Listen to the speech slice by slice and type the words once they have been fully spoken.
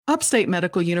Upstate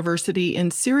Medical University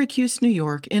in Syracuse, New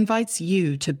York invites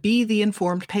you to be the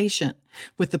informed patient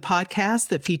with the podcast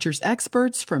that features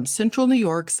experts from Central New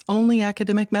York's only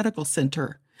academic medical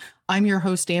center. I'm your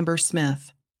host, Amber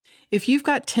Smith. If you've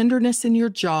got tenderness in your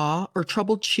jaw or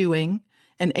trouble chewing,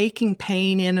 an aching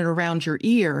pain in and around your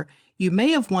ear, you may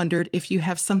have wondered if you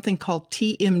have something called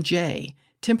TMJ,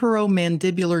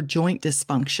 temporomandibular joint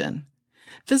dysfunction.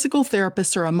 Physical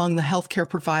therapists are among the healthcare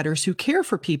providers who care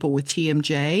for people with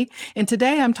TMJ, and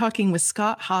today I'm talking with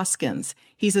Scott Hoskins.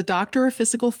 He's a doctor of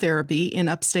physical therapy in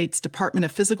Upstate's Department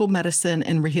of Physical Medicine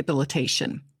and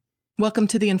Rehabilitation. Welcome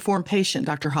to The Informed Patient,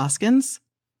 Dr. Hoskins.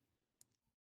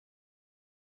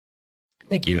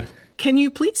 Thank you. Can you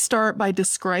please start by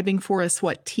describing for us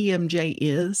what TMJ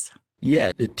is?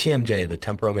 Yeah, the TMJ, the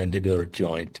temporomandibular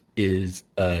joint, is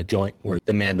a joint where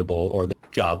the mandible or the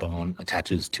jawbone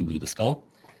attaches to the skull.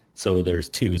 So there's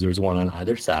two. There's one on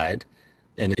either side,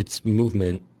 and its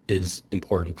movement is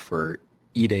important for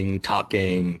eating,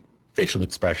 talking, facial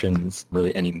expressions,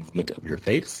 really any movement of your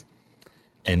face.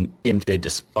 And TMJ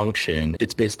dysfunction,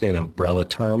 it's basically an umbrella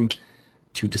term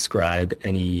to describe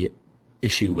any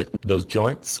issue with those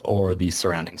joints or the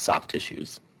surrounding soft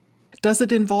tissues. Does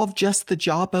it involve just the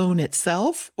jawbone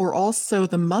itself or also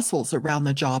the muscles around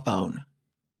the jawbone?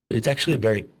 It's actually a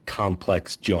very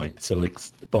complex joint. So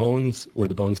it's the bones, where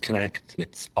the bones connect.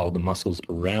 It's all the muscles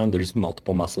around. There's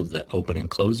multiple muscles that open and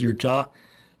close your jaw.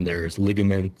 There's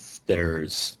ligaments,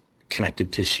 there's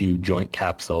connective tissue, joint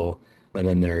capsule, and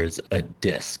then there's a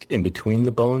disc in between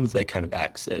the bones that kind of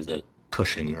acts as a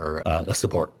cushion or a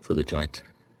support for the joint.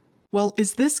 Well,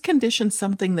 is this condition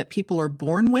something that people are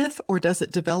born with, or does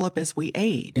it develop as we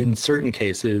age? In certain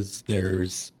cases,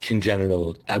 there's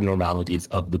congenital abnormalities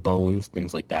of the bones,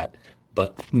 things like that.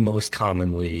 But most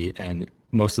commonly, and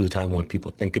most of the time when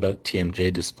people think about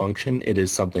TMJ dysfunction, it is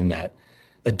something that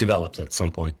develops at some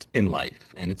point in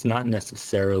life. And it's not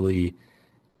necessarily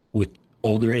with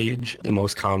older age. The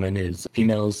most common is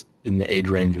females in the age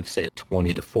range of, say,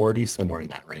 20 to 40, somewhere in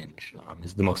that range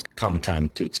is the most common time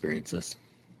to experience this.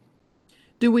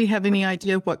 Do we have any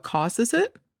idea what causes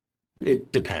it?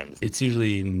 It depends. It's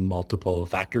usually multiple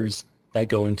factors that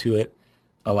go into it.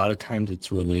 A lot of times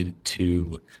it's related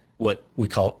to what we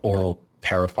call oral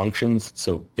parafunctions,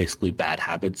 so basically bad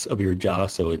habits of your jaw.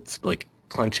 So it's like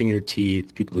clenching your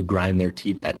teeth, people who grind their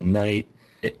teeth at night,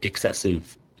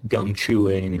 excessive gum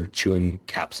chewing or chewing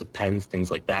caps of pens,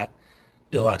 things like that.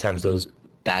 A lot of times those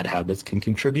bad habits can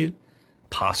contribute.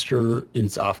 Posture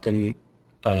is often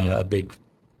a big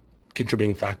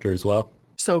contributing factor as well.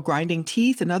 So grinding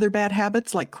teeth and other bad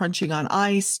habits like crunching on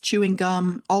ice, chewing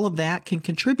gum, all of that can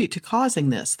contribute to causing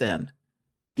this then?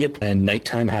 Yep, and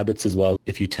nighttime habits as well.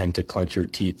 If you tend to clench your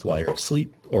teeth while you're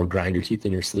asleep or grind your teeth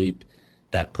in your sleep,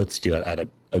 that puts you at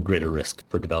a greater risk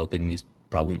for developing these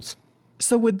problems.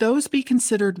 So would those be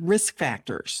considered risk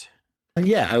factors?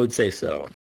 Yeah, I would say so.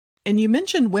 And you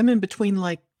mentioned women between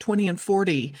like 20 and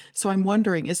 40. So I'm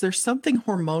wondering, is there something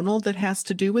hormonal that has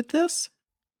to do with this?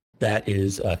 That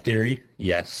is a theory,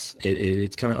 yes.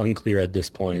 It's kind of unclear at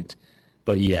this point.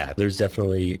 But yeah, there's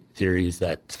definitely theories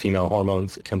that female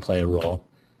hormones can play a role.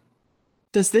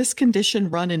 Does this condition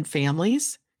run in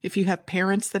families? If you have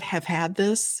parents that have had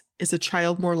this, is a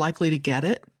child more likely to get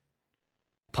it?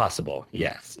 Possible,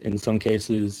 yes. In some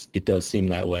cases, it does seem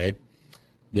that way.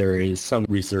 There is some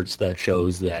research that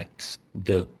shows that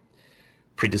the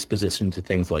predisposition to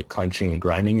things like clenching and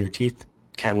grinding your teeth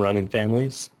can run in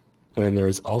families. And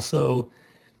there's also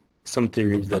some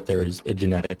theories that there is a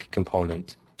genetic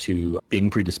component to being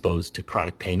predisposed to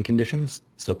chronic pain conditions.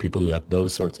 So people who have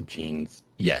those sorts of genes,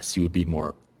 yes, you would be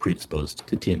more predisposed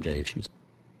to TMJ issues.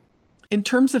 In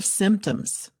terms of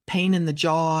symptoms, pain in the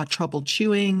jaw, trouble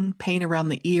chewing, pain around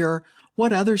the ear,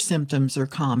 what other symptoms are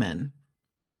common?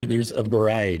 There's a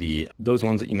variety. Those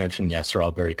ones that you mentioned, yes, are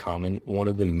all very common. One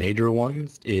of the major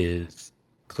ones is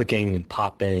clicking and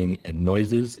popping and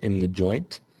noises in the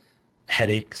joint.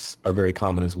 Headaches are very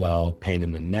common as well, pain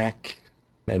in the neck.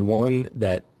 And one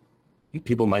that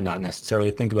people might not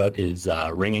necessarily think about is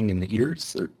ringing in the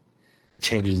ears, or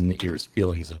changes in the ears,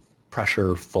 feelings of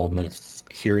pressure, fullness,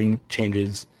 hearing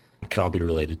changes can all be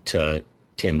related to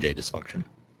TMJ dysfunction.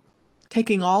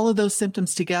 Taking all of those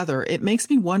symptoms together, it makes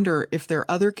me wonder if there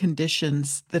are other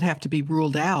conditions that have to be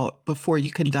ruled out before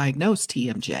you can diagnose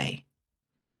TMJ.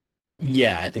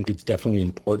 Yeah, I think it's definitely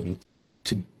important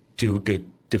to do a good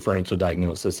differential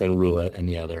diagnosis and rule out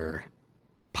any other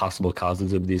possible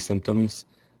causes of these symptoms.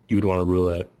 You would want to rule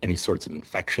out any sorts of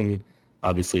infection,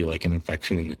 obviously like an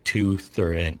infection in the tooth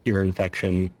or an ear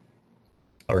infection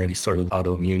or any sort of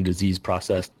autoimmune disease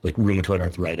process like rheumatoid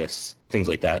arthritis, things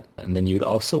like that. And then you'd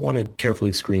also want to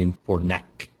carefully screen for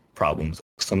neck problems.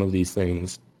 Some of these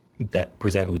things that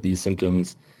present with these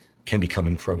symptoms can be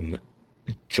coming from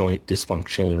joint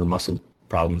dysfunction or muscle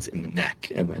problems in the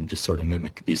neck, and then just sort of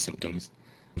mimic these symptoms.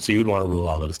 So you would want to rule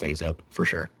all those things out for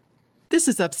sure. This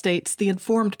is Upstate's The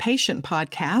Informed Patient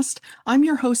podcast. I'm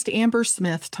your host, Amber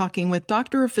Smith, talking with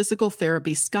Doctor of Physical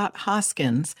Therapy Scott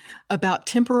Hoskins about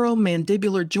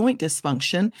temporomandibular joint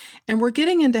dysfunction, and we're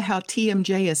getting into how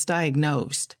TMJ is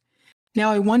diagnosed.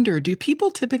 Now, I wonder, do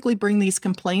people typically bring these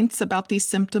complaints about these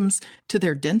symptoms to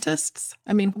their dentists?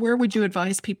 I mean, where would you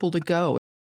advise people to go?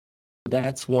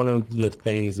 That's one of the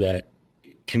things that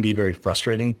can be very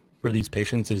frustrating for these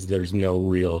patients is there's no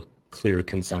real clear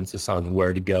consensus on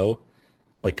where to go.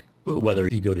 Like whether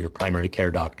you go to your primary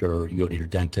care doctor or you go to your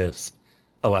dentist,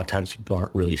 a lot of times people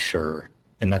aren't really sure.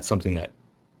 And that's something that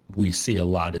we see a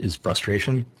lot is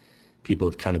frustration. People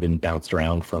have kind of been bounced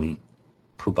around from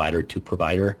provider to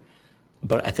provider.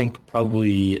 But I think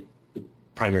probably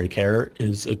primary care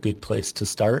is a good place to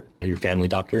start, your family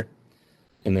doctor.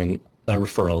 And then a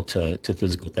referral to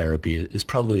physical therapy is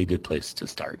probably a good place to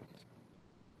start.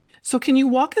 So can you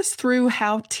walk us through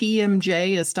how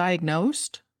TMJ is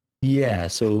diagnosed? Yeah,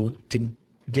 so to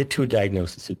get to a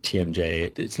diagnosis of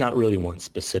TMJ, it's not really one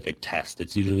specific test.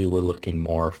 It's usually we're looking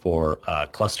more for a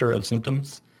cluster of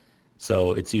symptoms.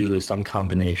 So it's usually some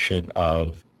combination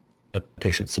of a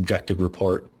patient's subjective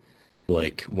report,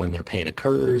 like when their pain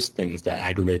occurs, things that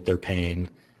aggravate their pain,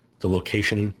 the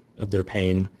location of their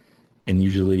pain, and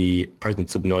usually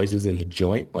presence of noises in the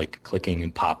joint, like clicking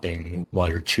and popping while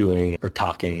you're chewing or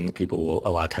talking. People will a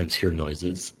lot of times hear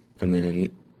noises. And then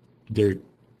there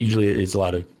usually is a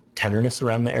lot of tenderness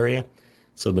around the area.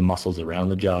 So the muscles around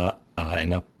the jaw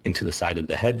and up into the side of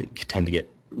the head tend to get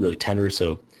really tender.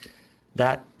 So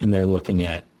that, and they're looking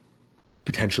at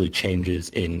potentially changes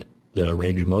in the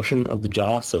range of motion of the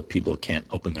jaw. So people can't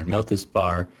open their mouth as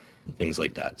far, things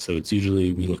like that. So it's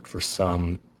usually we look for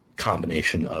some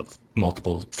combination of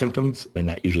multiple symptoms, and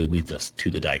that usually leads us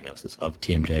to the diagnosis of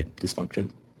TMJ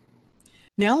dysfunction.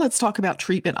 Now let's talk about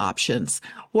treatment options.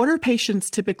 What are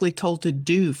patients typically told to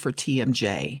do for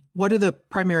TMJ? What do the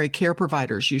primary care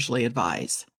providers usually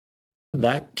advise?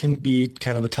 That can be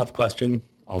kind of a tough question.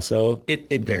 Also,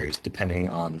 it varies depending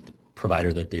on the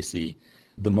provider that they see.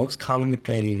 The most common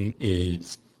thing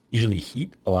is usually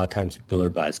heat. A lot of times people are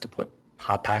advised to put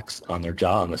hot packs on their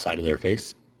jaw on the side of their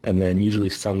face. And then usually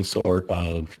some sort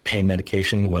of pain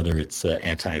medication, whether it's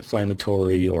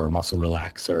anti-inflammatory or muscle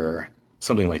relaxer,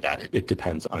 something like that. It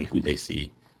depends on who they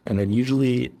see. And then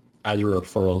usually either a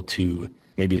referral to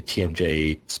maybe a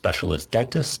TMJ specialist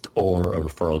dentist or a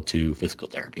referral to physical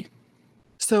therapy.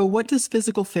 So what does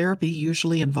physical therapy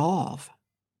usually involve?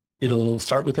 It'll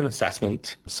start with an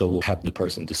assessment. So we'll have the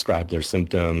person describe their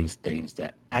symptoms, things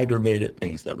that aggravate it,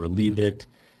 things that relieve it,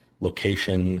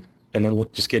 location, and then we'll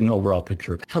just get an overall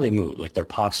picture of how they move, like their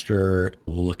posture.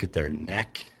 We'll look at their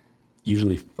neck,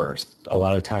 usually first. A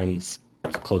lot of times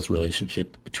there's a close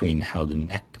relationship between how the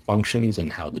neck functions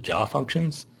and how the jaw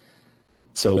functions.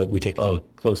 So we take a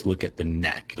close look at the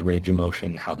neck, the range of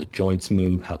motion, how the joints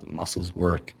move, how the muscles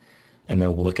work. And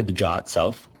then we'll look at the jaw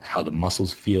itself, how the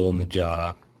muscles feel in the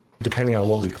jaw. Depending on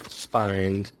what we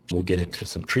find, we'll get into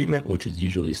some treatment, which is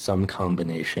usually some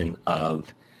combination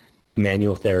of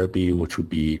manual therapy, which would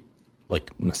be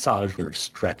like massage or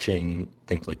stretching,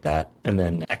 things like that, and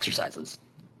then exercises.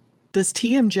 Does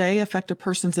TMJ affect a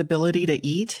person's ability to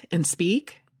eat and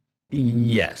speak?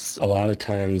 Yes. A lot of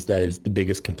times that is the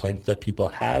biggest complaint that people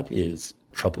have is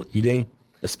trouble eating,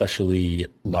 especially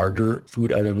larger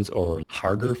food items or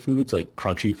harder foods like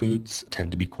crunchy foods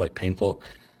tend to be quite painful.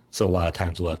 So a lot of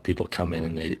times we'll have people come in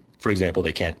and they, for example,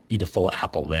 they can't eat a full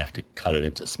apple. They have to cut it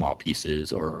into small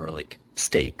pieces or like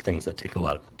steak, things that take a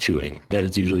lot of chewing. That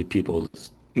is usually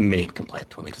people's main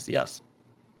complaint when they see us.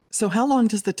 So how long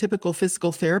does the typical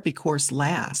physical therapy course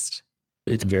last?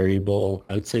 It's variable.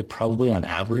 I would say probably on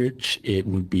average, it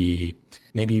would be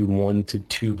maybe 1 to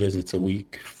 2 visits a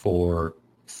week for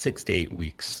 6 to 8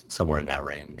 weeks, somewhere in that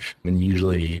range. And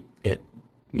usually it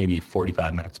maybe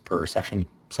 45 minutes per session,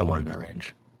 somewhere in that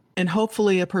range. And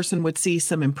hopefully a person would see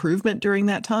some improvement during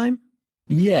that time?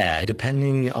 Yeah,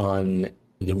 depending on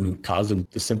the root cause of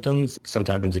the symptoms.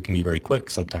 Sometimes it can be very quick,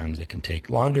 sometimes it can take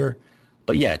longer.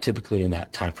 But yeah, typically in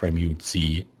that time frame, you would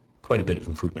see quite a bit of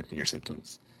improvement in your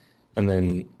symptoms. And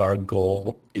then our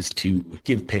goal is to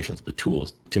give patients the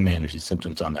tools to manage these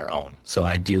symptoms on their own. So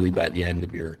ideally, by the end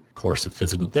of your course of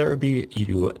physical therapy,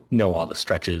 you know all the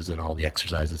stretches and all the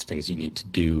exercises, things you need to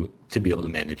do to be able to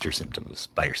manage your symptoms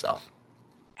by yourself.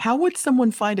 How would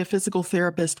someone find a physical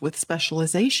therapist with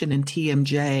specialization in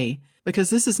TMJ?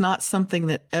 Because this is not something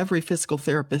that every physical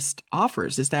therapist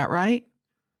offers. Is that right?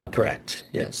 Correct.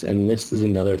 Yes. And this is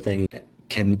another thing that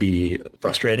can be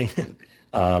frustrating.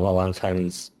 A lot of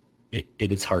times it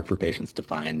is hard for patients to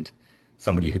find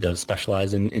somebody who does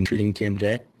specialize in treating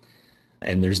TMJ.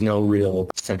 And there's no real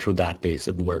central database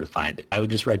of where to find it. I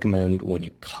would just recommend when you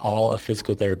call a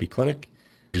physical therapy clinic,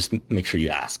 just make sure you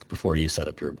ask before you set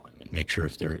up your appointment. Make sure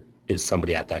if there is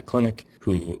somebody at that clinic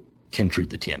who can treat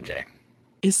the TMJ.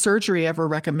 Is surgery ever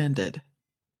recommended?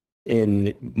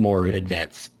 In more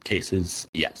advanced cases,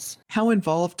 yes. How How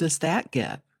involved does that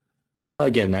get?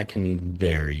 Again, that can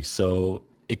vary. So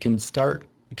it can start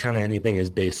kind of anything as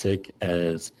basic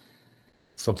as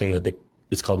something that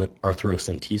is called an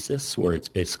arthrocentesis, where it's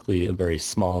basically a very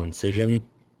small incision,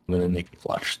 and then they can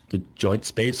flush the joint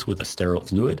space with a sterile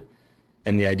fluid.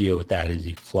 And the idea with that is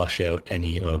you flush out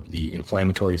any of the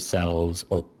inflammatory cells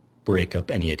or break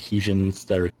up any adhesions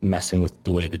that are messing with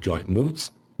the way the joint moves.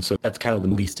 So that's kind of the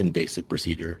least invasive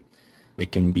procedure.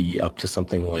 It can be up to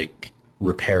something like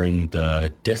repairing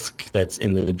the disc that's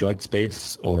in the joint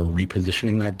space or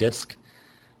repositioning that disc,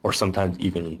 or sometimes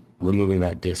even removing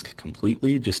that disc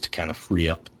completely just to kind of free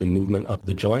up the movement of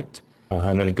the joint.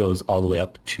 And then it goes all the way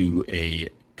up to a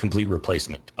complete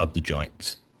replacement of the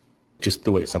joint. Just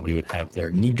the way somebody would have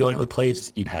their knee joint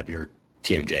replaced, you'd have your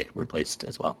TMJ replaced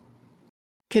as well.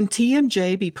 Can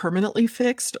TMJ be permanently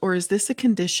fixed, or is this a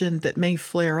condition that may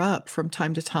flare up from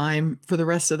time to time for the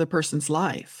rest of the person's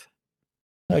life?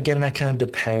 Again, that kind of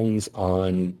depends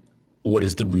on what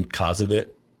is the root cause of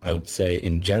it. I would say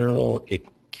in general, it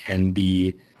can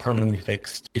be permanently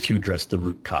fixed if you address the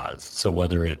root cause. So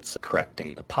whether it's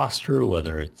correcting the posture,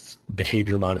 whether it's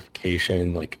behavior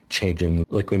modification, like changing,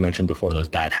 like we mentioned before, those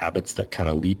bad habits that kind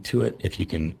of lead to it, if you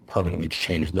can permanently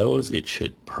change those, it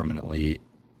should permanently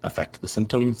affect the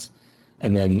symptoms.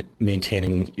 And then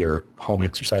maintaining your home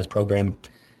exercise program.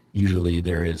 Usually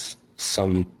there is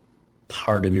some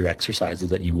part of your exercises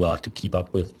that you will have to keep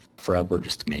up with forever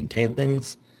just to maintain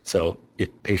things. So if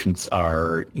patients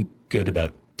are good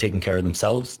about taking care of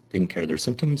themselves, taking care of their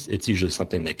symptoms, it's usually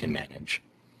something they can manage.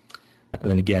 And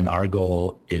then again, our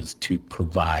goal is to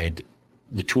provide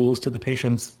the tools to the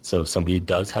patients. So if somebody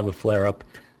does have a flare-up,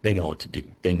 they know what to do.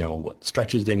 They know what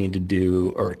stretches they need to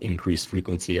do or increase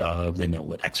frequency of. They know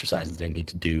what exercises they need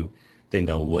to do. They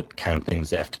know what kind of things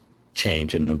they have to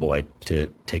change and avoid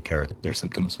to take care of their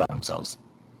symptoms by themselves.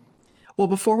 Well,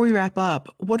 before we wrap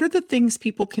up, what are the things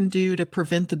people can do to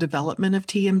prevent the development of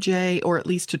TMJ, or at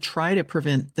least to try to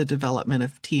prevent the development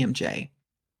of TMJ?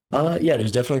 Yeah,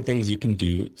 there's definitely things you can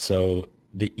do. So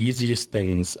the easiest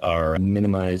things are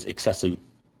minimize excessive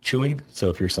chewing. So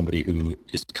if you're somebody who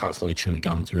is constantly chewing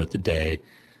gum throughout the day,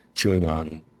 chewing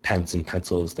on pens and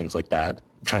pencils, things like that,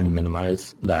 trying to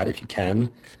minimize that if you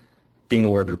can. Being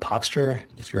aware of your posture.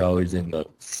 If you're always in the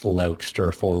slouched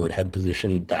or forward head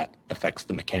position, that affects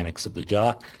the mechanics of the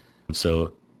jaw.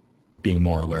 So being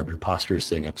more aware of your posture,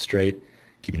 sitting up straight,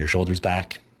 keeping your shoulders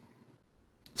back.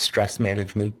 Stress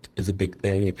management is a big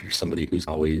thing. If you're somebody who's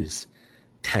always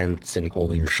tense and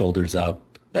holding your shoulders up,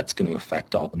 that's going to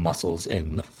affect all the muscles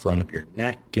in the front of your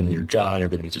neck and your jaw, and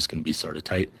everything's just going to be sort of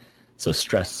tight. So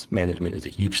stress management is a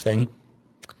huge thing.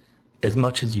 As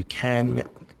much as you can,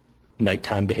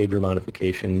 nighttime behavior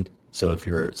modification. So if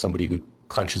you're somebody who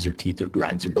clenches your teeth or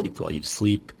grinds your teeth while you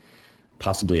sleep,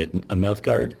 possibly a mouth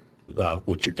guard,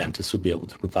 which your dentist would be able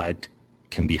to provide,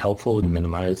 can be helpful and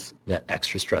minimize that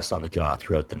extra stress on the jaw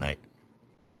throughout the night.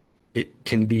 It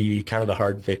can be kind of a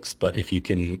hard fix, but if you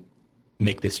can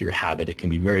make this your habit, it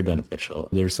can be very beneficial.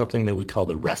 There's something that we call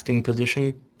the resting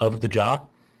position of the jaw.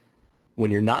 When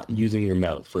you're not using your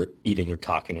mouth for eating or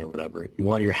talking or whatever, you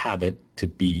want your habit to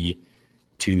be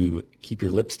to keep your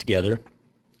lips together,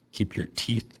 keep your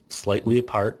teeth slightly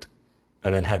apart,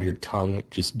 and then have your tongue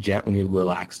just gently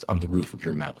relaxed on the roof of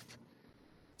your mouth.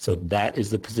 So that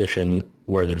is the position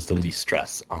where there's the least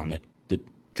stress on the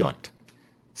joint.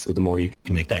 So the more you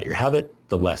can make that your habit,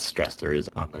 the less stress there is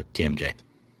on the TMJ.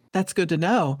 That's good to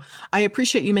know. I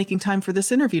appreciate you making time for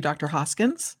this interview, Dr.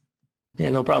 Hoskins. Yeah,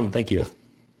 no problem. Thank you.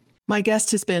 My guest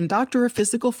has been Doctor of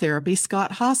Physical Therapy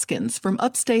Scott Hoskins from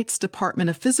Upstate's Department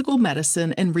of Physical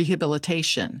Medicine and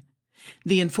Rehabilitation.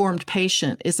 The Informed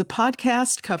Patient is a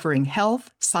podcast covering health,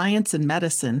 science, and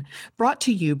medicine brought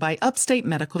to you by Upstate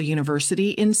Medical University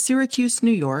in Syracuse,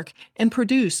 New York, and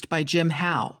produced by Jim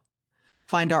Howe.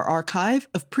 Find our archive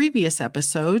of previous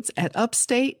episodes at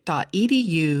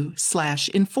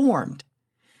upstate.edu/informed.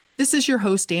 This is your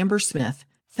host, Amber Smith,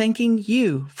 thanking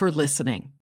you for listening.